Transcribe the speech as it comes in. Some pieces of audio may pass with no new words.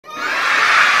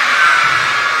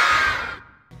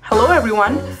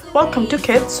everyone, welcome to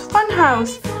Kids Fun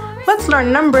House. Let's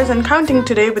learn numbers and counting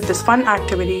today with this fun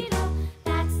activity.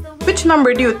 Which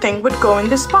number do you think would go in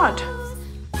this spot?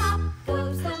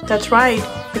 That's right,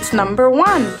 it's number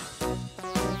 1.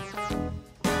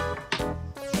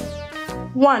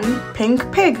 1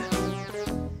 pink pig.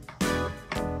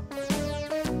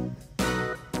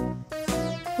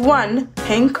 1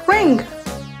 pink ring.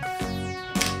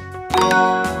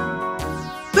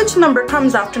 Which number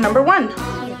comes after number 1?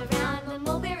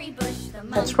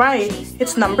 That's right,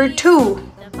 it's number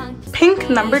 2. Pink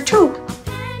number 2.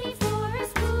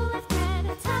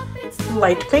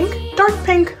 Light pink, dark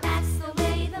pink.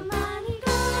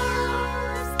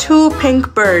 2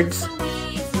 pink birds.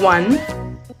 1,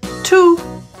 2.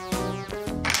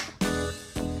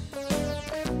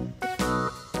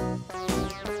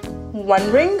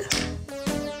 1 ring,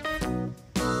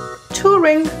 2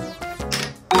 ring.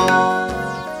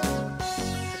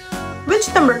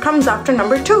 Which number comes after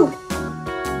number 2?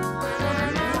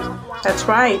 That's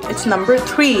right, it's number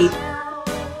 3.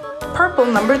 Purple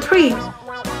number 3.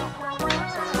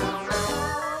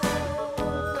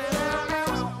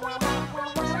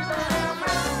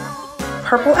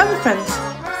 Purple elephants.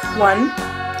 1,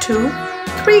 2,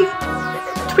 3.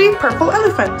 3 purple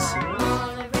elephants.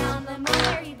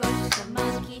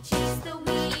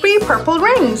 3 purple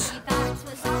rings.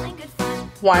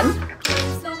 1,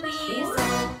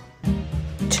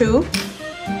 2,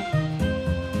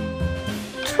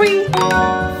 3.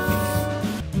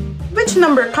 Which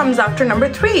number comes after number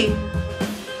 3?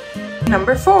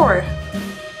 Number 4.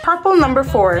 Purple number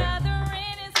 4.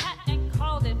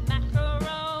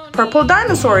 Purple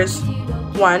dinosaurs.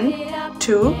 1,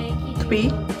 2, 3,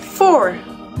 4.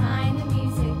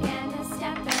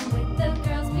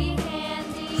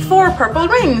 4 purple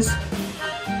rings.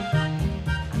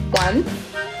 1,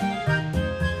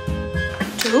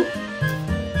 2,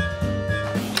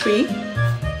 3,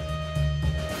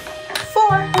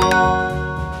 4.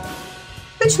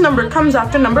 Which number comes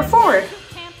after number 4?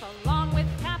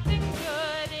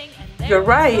 You're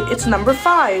right, it's number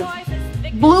 5.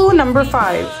 Blue number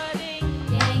 5.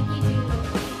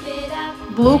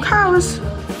 Blue cows.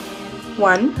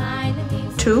 1,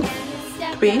 2,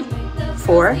 3,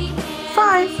 4,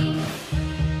 5.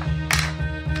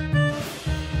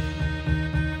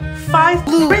 5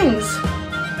 blue rings.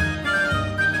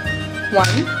 1,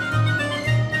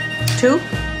 2,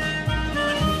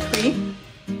 3,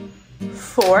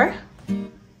 4,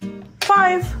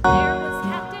 5.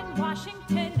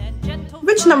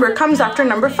 Which number comes after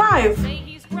number 5?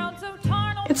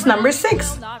 It's number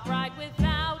 6.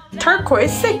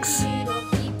 Turquoise 6.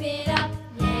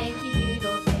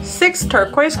 6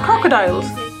 turquoise crocodiles.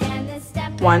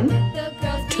 1,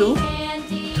 2,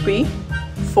 3,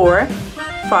 4,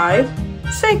 5,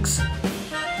 6.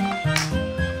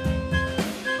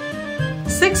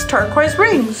 6 turquoise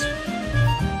rings.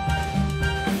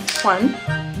 1,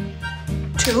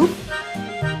 2,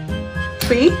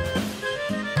 3,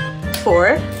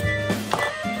 4,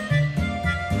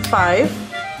 5,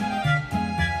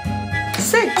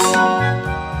 6.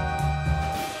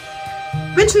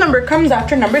 Which number comes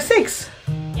after number 6?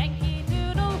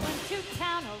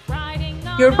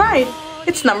 You're right,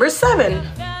 it's number 7.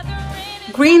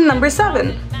 Green number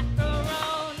 7.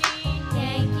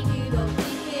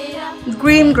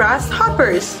 Green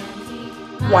grasshoppers.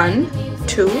 1,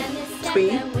 2,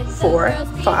 3, 4,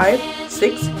 5,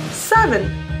 6,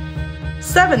 7.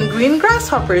 7 green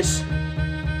grasshoppers.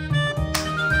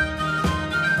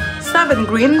 7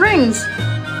 green rings.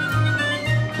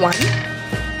 1,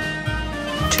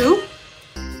 2,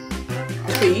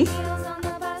 3,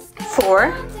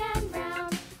 4,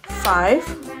 5,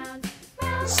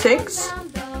 6,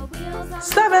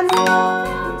 7.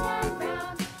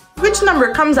 Which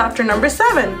number comes after number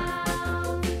 7?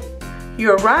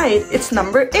 You're right, it's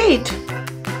number 8.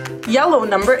 Yellow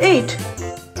number 8.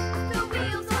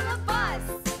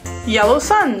 Yellow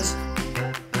suns.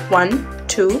 1,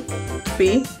 2,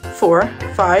 3, 4,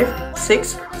 5,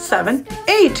 6, 7,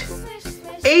 8.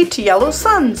 8 yellow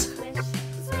suns.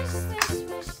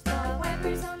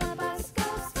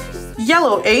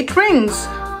 Yellow 8 rings.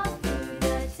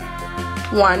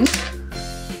 1,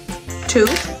 2,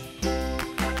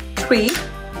 3,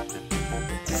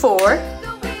 4,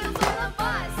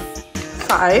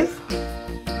 5,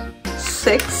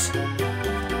 6,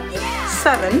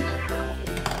 7,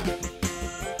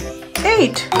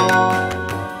 8.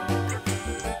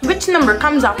 Which number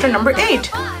comes after number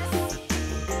 8?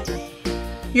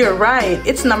 You're right,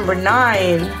 it's number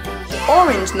 9.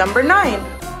 Orange number 9.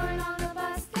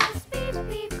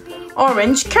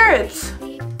 Orange carrots.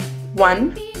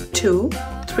 1, 2,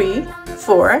 3,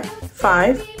 4,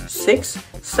 5, 6,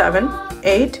 7,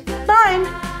 8, 9.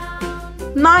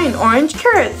 9 orange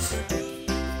carrots.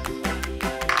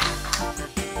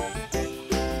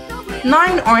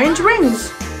 9 orange rings.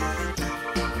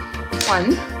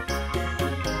 1,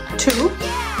 2,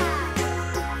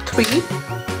 3,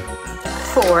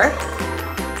 4,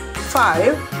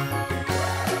 5,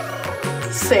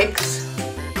 6,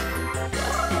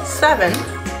 7,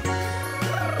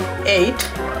 8,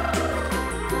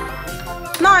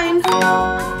 9.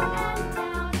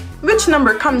 Which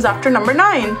number comes after number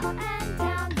 9?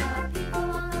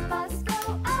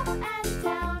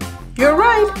 You're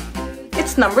right.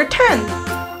 It's number 10.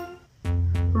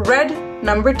 Red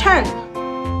number 10.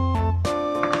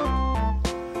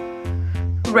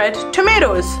 Red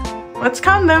tomatoes. Let's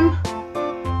count them.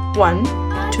 1,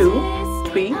 2,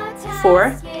 3,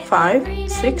 4,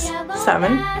 5, 6,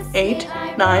 7, 8,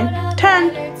 9,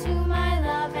 10.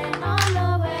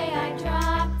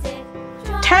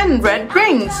 10 red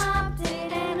rings.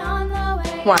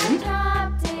 1,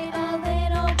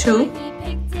 2,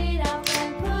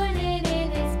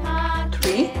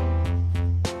 3,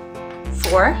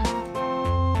 4,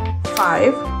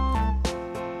 5,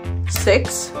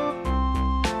 6,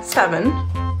 7,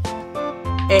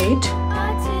 8,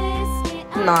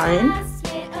 9,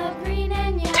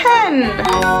 10.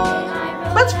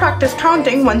 Let's practice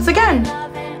counting once again.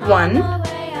 1,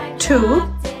 2,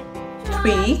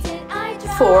 3,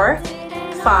 4,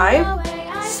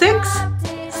 5, 6,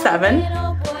 7,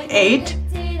 8,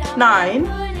 9,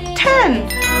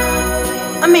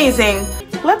 10. Amazing!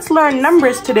 Let's learn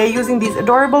numbers today using these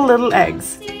adorable little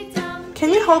eggs.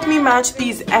 Can you help me match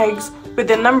these eggs with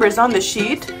the numbers on the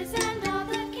sheet?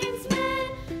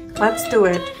 Let's do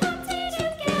it.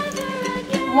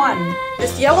 1.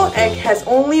 This yellow egg has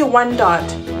only 1 dot.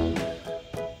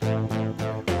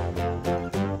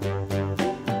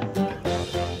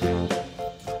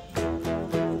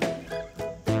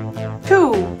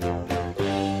 2.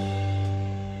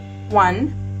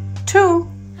 1, 2.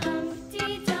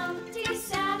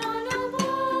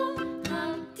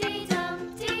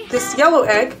 'This yellow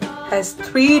egg has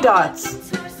 3 dots.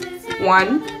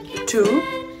 1, 2,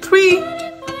 3.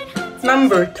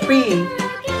 Number 3.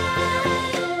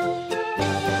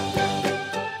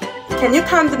 Can you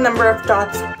count the number of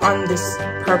dots on this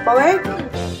purple egg?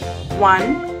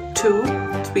 1, 2,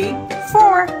 3,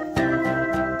 4.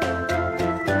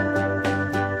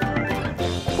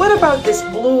 What about this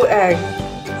blue egg?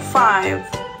 5.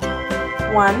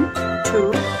 1,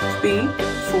 2, 3,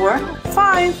 4,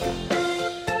 5.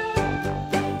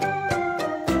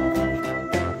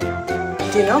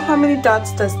 Do you know how many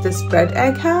dots does this red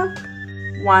egg have?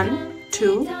 1,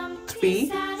 2,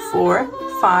 3, 4,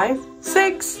 5,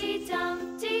 6.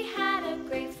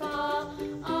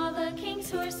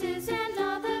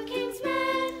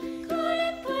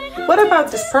 What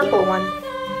about this purple one?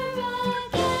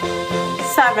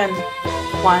 7.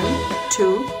 1,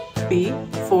 2, 3,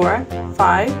 4,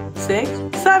 5, 6,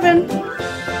 7.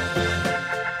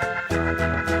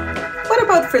 What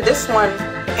about for this one?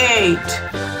 8.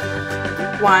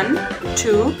 1,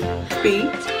 2,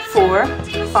 3, 4,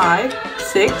 5,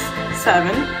 6,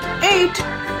 7, 8.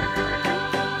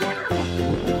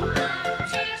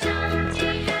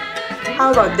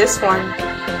 How about this one?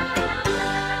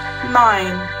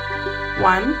 9.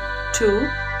 1, 2,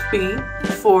 3,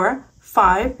 4,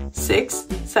 5, 6,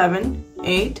 7,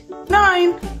 8,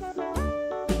 9.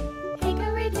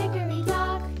 Hickory dickory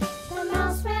dock, the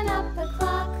mouse ran up the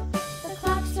clock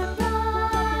struck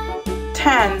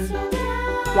 10.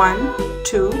 1,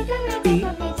 2, 3,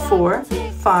 4,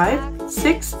 5,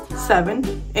 6,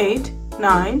 7, 8,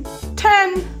 9,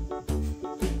 10.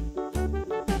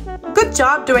 Good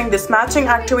job doing this matching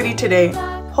activity today.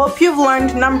 Hope you've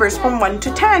learned numbers from 1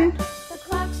 to 10.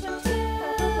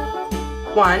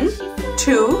 1,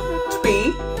 2,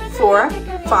 3, 4,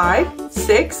 5,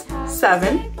 6,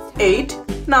 7, 8,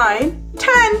 9,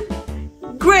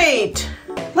 10. Great!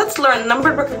 Let's learn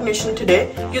number recognition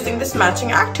today using this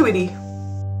matching activity.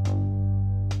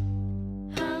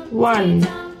 1,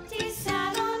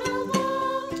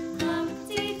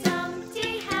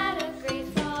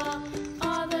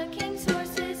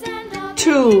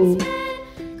 2,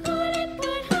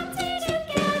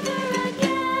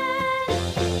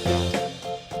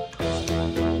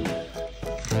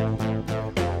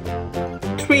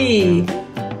 3,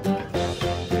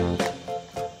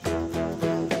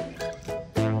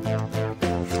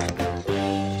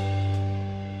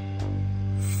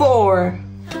 4,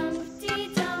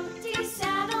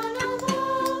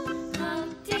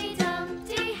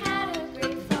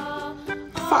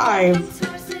 5,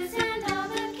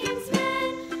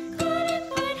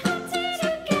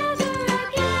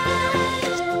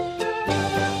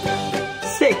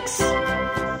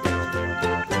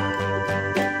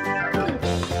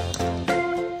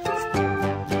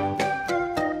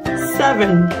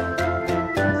 7,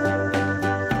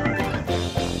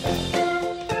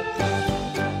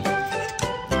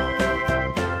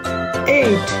 8,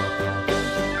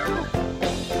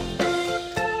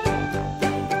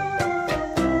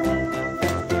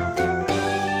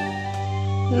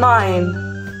 9,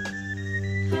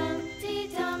 Humpty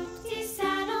Dumpty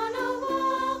sat on a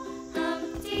wall.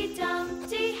 Humpty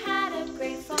Dumpty had a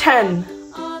great fall. 10.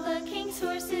 All the king's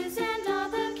horses and all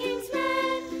the king's men.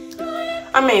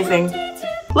 Amazing.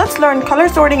 Let's learn color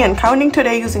sorting and counting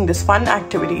today using this fun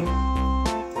activity.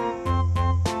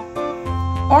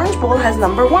 Orange bowl has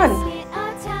number 1.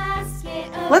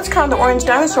 Let's count the orange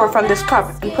dinosaur from this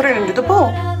cup and put it into the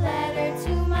bowl.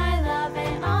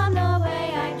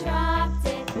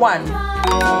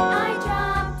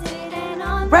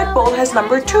 1. Red bowl has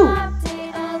number 2.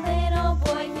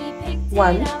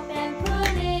 1,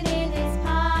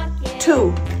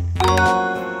 2.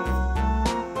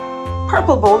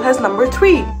 Purple bowl has number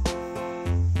 3.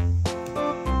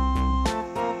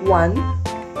 1,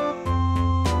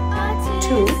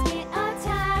 2,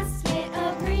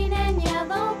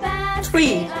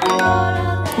 3.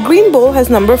 Green bowl has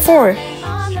number 4.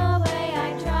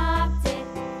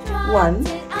 1,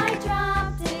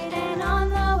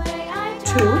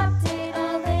 2,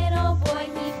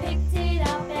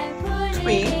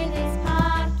 3,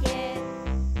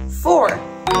 4.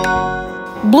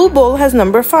 Blue bowl has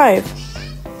number 5.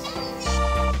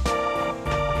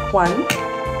 1,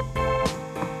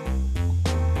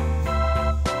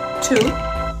 2,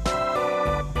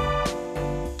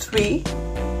 3,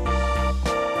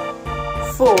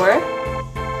 4,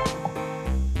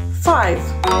 5.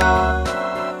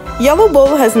 Yellow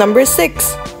bowl has number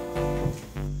 6.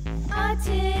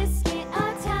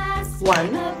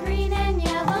 1,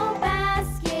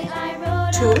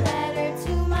 2,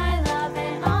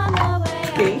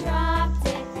 3,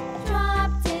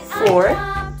 4,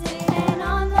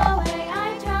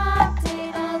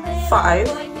 5,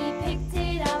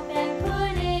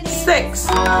 6.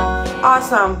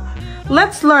 Awesome!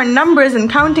 Let's learn numbers and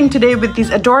counting today with these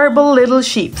adorable little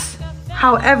sheeps.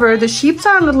 However, the sheeps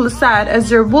are a little sad as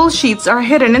their wool sheets are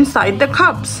hidden inside the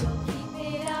cups.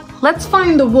 Let's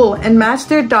find the wool and match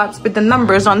their dots with the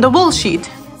numbers on the wool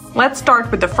sheet. Let's start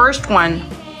with the first one.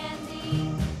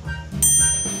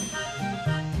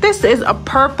 This is a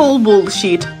purple wool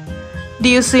sheet. Do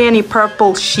you see any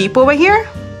purple sheep over here?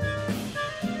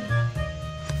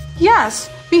 Yes,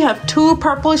 we have 2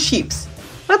 purple sheeps.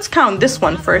 Let's count this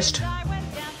one first.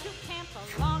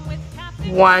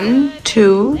 1,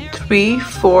 2, 3,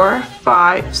 4,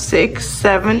 5, 6,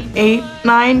 7, 8,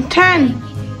 9, 10.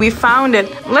 We found it.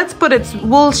 Let's put its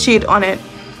wool sheet on it.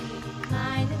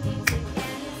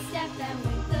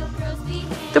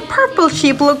 The purple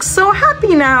sheep looks so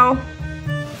happy now.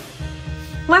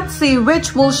 Let's see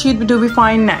which wool sheet do we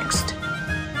find next.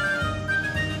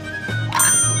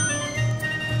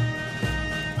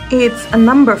 It's a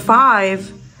number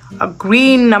 5, a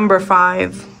green number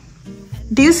 5.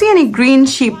 Do you see any green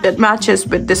sheep that matches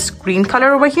with this green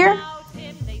color over here?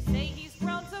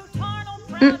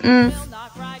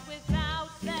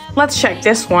 Let's check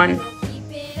this one.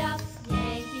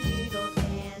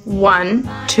 1,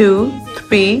 2,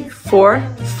 3, 4,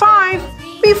 5.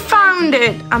 We found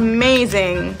it!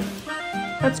 Amazing!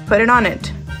 Let's put it on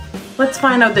it. Let's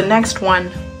find out the next one.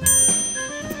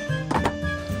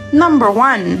 Number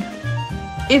 1.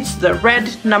 It's the red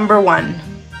number 1.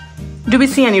 Do we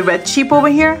see any red sheep over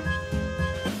here?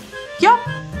 Yup,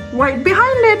 right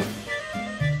behind it.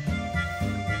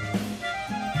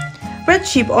 Red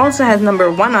sheep also has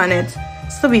number 1 on it,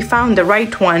 so we found the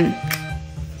right one.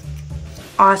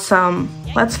 Awesome.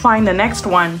 Let's find the next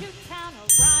one.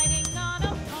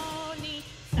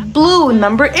 Blue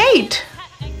number 8.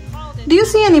 Do you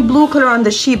see any blue color on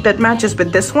the sheep that matches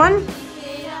with this one?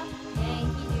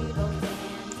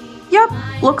 Yup,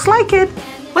 looks like it.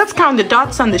 Let's count the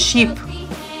dots on the sheep.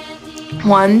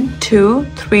 1, 2,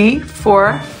 3,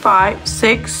 4, 5,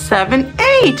 6, 7,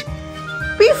 8.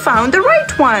 We found the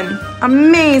right one.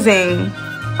 Amazing.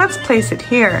 Let's place it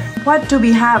here. What do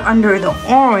we have under the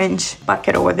orange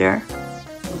bucket over there?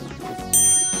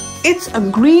 It's a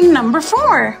green number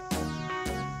 4.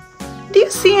 Do you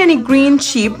see any green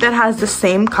sheep that has the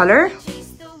same color?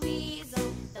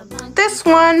 This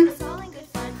one.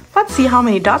 Let's see how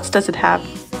many dots does it have.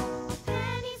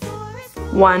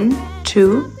 1,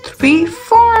 2, 3,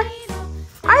 4.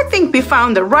 I think we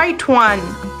found the right one.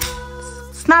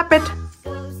 Snap it.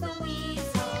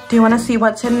 Do you want to see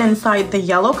what's hidden inside the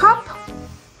yellow cup?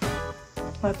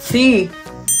 Let's see.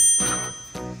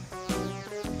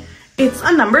 It's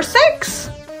a number 6.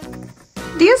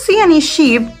 Do you see any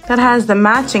sheep that has the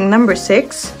matching number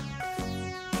 6?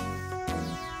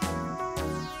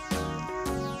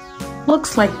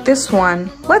 Looks like this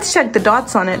one. Let's check the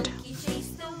dots on it.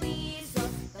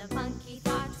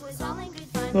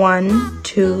 1,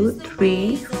 2,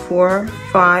 3, 4,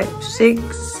 5,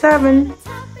 6, 7.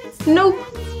 Nope,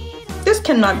 this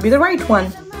cannot be the right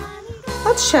one.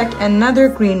 Let's check another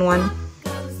green one.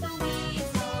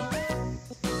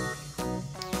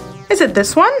 Is it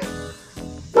this one?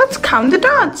 Let's count the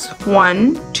dots.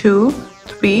 1, 2,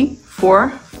 3, 4,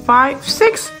 5,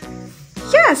 6.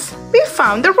 Yes, we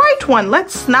found the right one.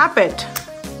 Let's snap it.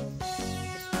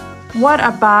 What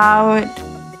about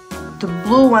the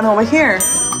blue one over here?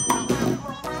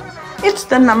 It's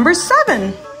the number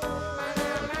 7.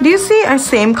 Do you see a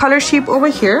same color sheep over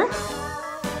here?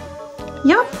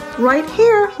 Yup, right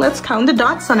here. Let's count the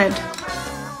dots on it.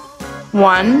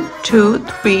 1, 2,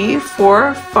 3,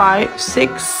 4, 5,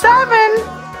 6,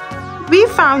 7. We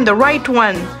found the right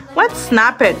one. Let's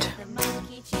snap it.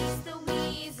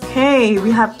 Okay,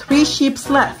 we have 3 sheeps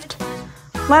left.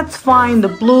 Let's find the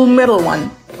blue middle one.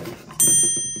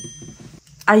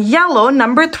 A yellow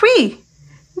number 3.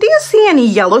 Do you see any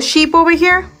yellow sheep over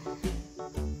here?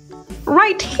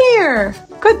 Right here.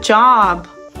 Good job.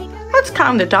 Let's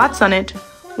count the dots on it.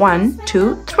 1,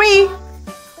 2, 3.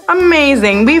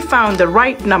 Amazing, we found the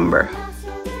right number.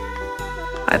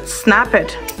 Let's snap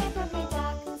it.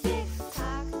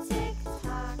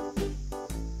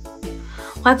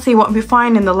 Let's see what we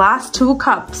find in the last 2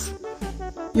 cups.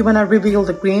 You wanna reveal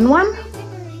the green one?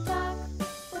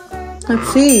 Let's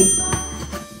see.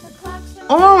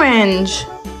 Orange.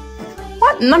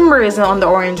 What number is it on the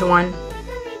orange one?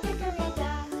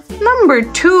 Number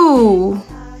 2.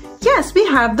 Yes, we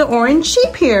have the orange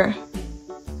sheep here.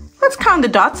 Let's count the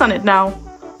dots on it now.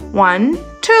 1,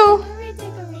 2.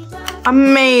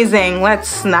 Amazing, let's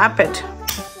snap it.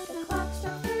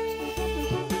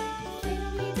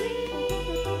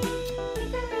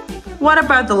 What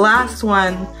about the last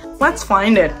one? Let's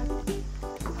find it.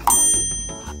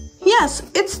 Yes,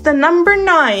 it's the number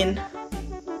 9.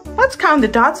 Let's count the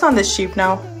dots on this sheep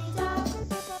now.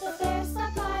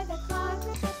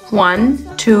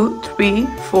 1, 2, 3,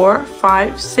 4,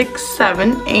 5, 6,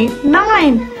 7, 8,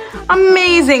 9.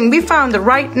 Amazing, we found the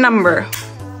right number.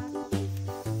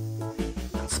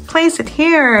 Let's place it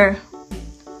here.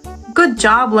 Good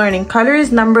job learning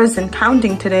colors, numbers, and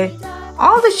counting today.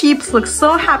 All the sheeps look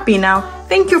so happy now.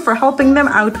 Thank you for helping them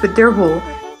out with their wool.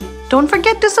 Don't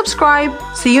forget to subscribe.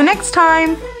 See you next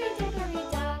time.